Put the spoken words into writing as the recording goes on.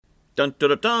Dun dun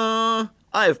dun dun!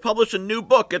 I have published a new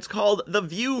book. It's called The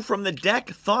View from the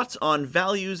Deck, Thoughts on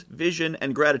Values, Vision,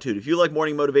 and Gratitude. If you like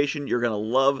morning motivation, you're going to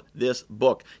love this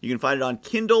book. You can find it on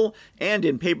Kindle and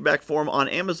in paperback form on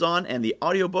Amazon, and the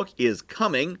audiobook is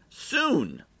coming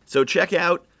soon. So check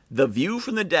out The View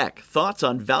from the Deck, Thoughts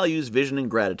on Values, Vision, and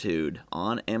Gratitude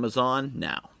on Amazon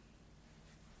now.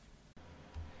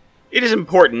 It is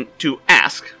important to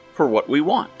ask for what we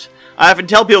want. I often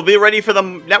tell people, be ready for the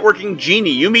networking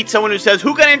genie. You meet someone who says,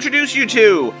 who can I introduce you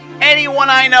to? Anyone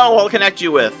I know I'll connect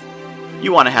you with.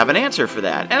 You want to have an answer for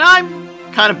that. And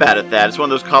I'm kind of bad at that. It's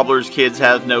one of those cobbler's kids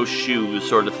have no shoes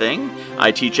sort of thing.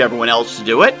 I teach everyone else to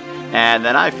do it, and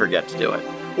then I forget to do it.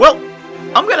 Well,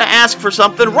 I'm going to ask for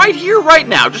something right here, right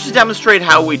now, just to demonstrate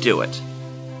how we do it.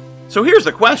 So here's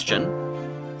the question.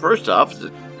 First off,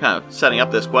 kind of setting up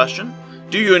this question.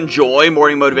 Do you enjoy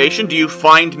morning motivation? Do you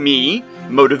find me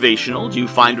motivational? Do you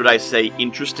find what I say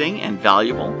interesting and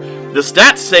valuable? The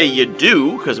stats say you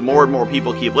do, because more and more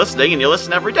people keep listening, and you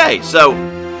listen every day. So,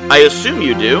 I assume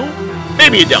you do.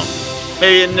 Maybe you don't.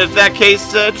 Maybe in that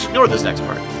case, just ignore this next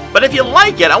part. But if you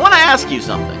like it, I want to ask you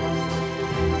something.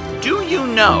 Do you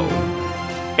know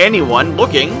anyone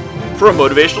looking for a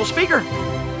motivational speaker?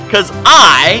 Because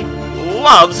I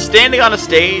love standing on a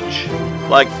stage,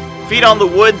 like feet on the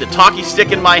wood, the talkie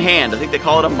stick in my hand. I think they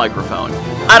call it a microphone.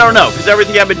 I don't know, because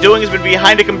everything I've been doing has been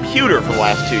behind a computer for the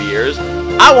last 2 years.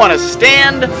 I want to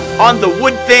stand on the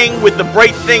wood thing with the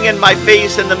bright thing in my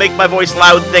face and the make my voice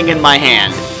loud thing in my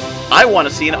hand. I want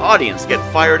to see an audience get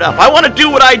fired up. I want to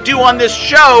do what I do on this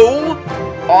show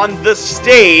on the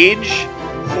stage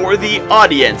for the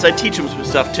audience. I teach them some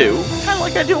stuff too, kind of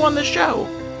like I do on this show.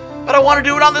 But I want to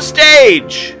do it on the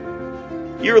stage.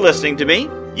 You're listening to me.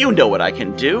 You know what I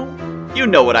can do. You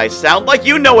know what I sound like.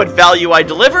 You know what value I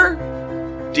deliver.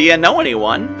 Do you know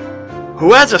anyone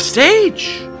who has a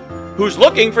stage? Who's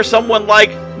looking for someone like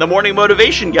the morning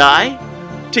motivation guy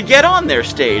to get on their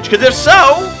stage? Because if so,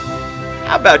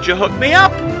 how about you hook me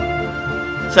up?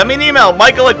 Send me an email,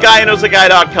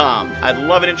 michael@guyknowsaguy.com. I'd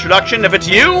love an introduction. If it's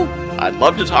you, I'd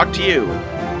love to talk to you.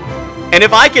 And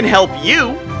if I can help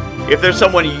you, if there's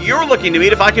someone you're looking to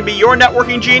meet, if I can be your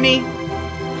networking genie,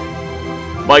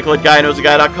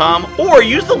 michael@guyknowsaguy.com, or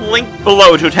use the link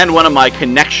below to attend one of my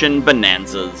connection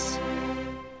bonanzas.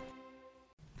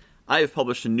 I have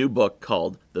published a new book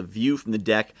called The View from the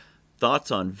Deck,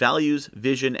 Thoughts on Values,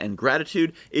 Vision, and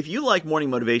Gratitude. If you like morning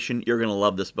motivation, you're going to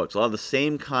love this book. It's a lot of the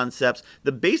same concepts.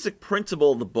 The basic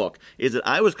principle of the book is that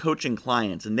I was coaching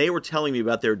clients, and they were telling me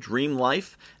about their dream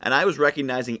life, and I was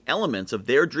recognizing elements of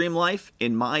their dream life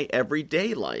in my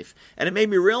everyday life. And it made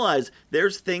me realize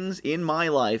there's things in my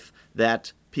life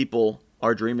that people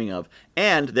are dreaming of.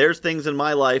 And there's things in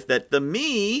my life that the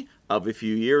me of a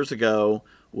few years ago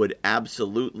would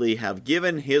absolutely have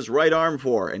given his right arm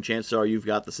for, and chances are you've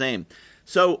got the same.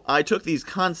 So I took these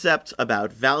concepts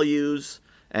about values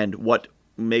and what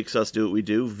makes us do what we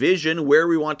do, vision, where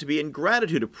we want to be, and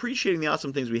gratitude, appreciating the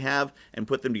awesome things we have, and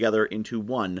put them together into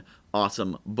one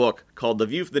awesome book called The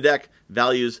View from the Deck,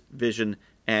 Values, Vision,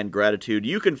 and Gratitude.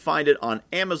 You can find it on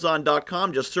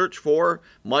Amazon.com. Just search for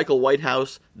Michael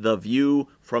Whitehouse, The View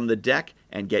from the Deck,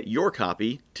 and get your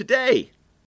copy today.